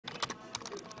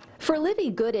For Livy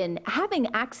Gooden, having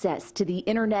access to the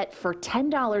internet for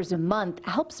 $10 a month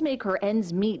helps make her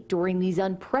ends meet during these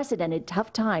unprecedented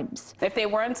tough times. If they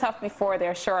weren't tough before,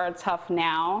 they're sure are tough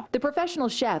now. The professional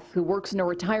chef, who works in a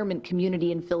retirement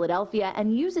community in Philadelphia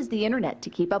and uses the internet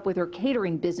to keep up with her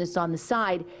catering business on the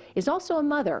side, is also a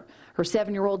mother. Her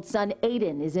 7-year-old son,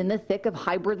 Aiden, is in the thick of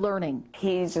hybrid learning.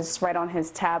 He's just right on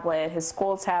his tablet, his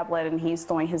school tablet, and he's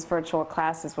doing his virtual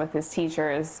classes with his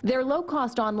teachers. Their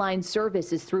low-cost online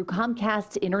service is through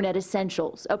Comcast's Internet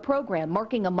Essentials, a program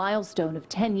marking a milestone of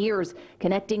 10 years,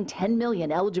 connecting 10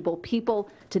 million eligible people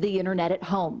to the internet at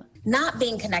home. Not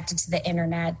being connected to the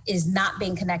internet is not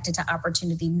being connected to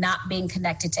opportunity, not being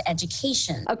connected to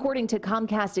education. According to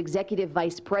Comcast Executive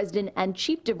Vice President and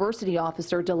Chief Diversity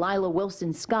Officer Delilah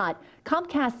Wilson-Scott,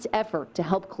 Comcast's effort to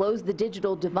help close the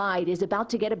digital divide is about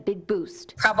to get a big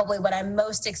boost. Probably what I'm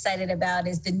most excited about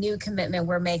is the new commitment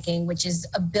we're making, which is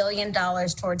 $1 billion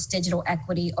towards digital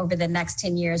equity over the next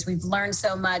 10 years. We've learned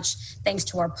so much thanks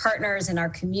to our partners and our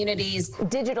communities.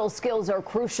 Digital skills are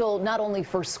crucial not only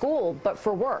for school, but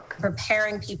for work.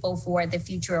 Preparing people for the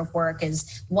future of work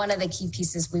is one of the key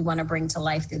pieces we want to bring to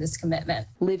life through this commitment.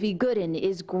 Livy Gooden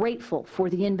is grateful for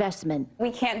the investment.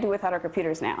 We can't do without our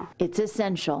computers now. It's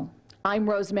essential. I'm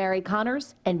Rosemary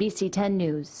Connors, NBC10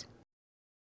 News.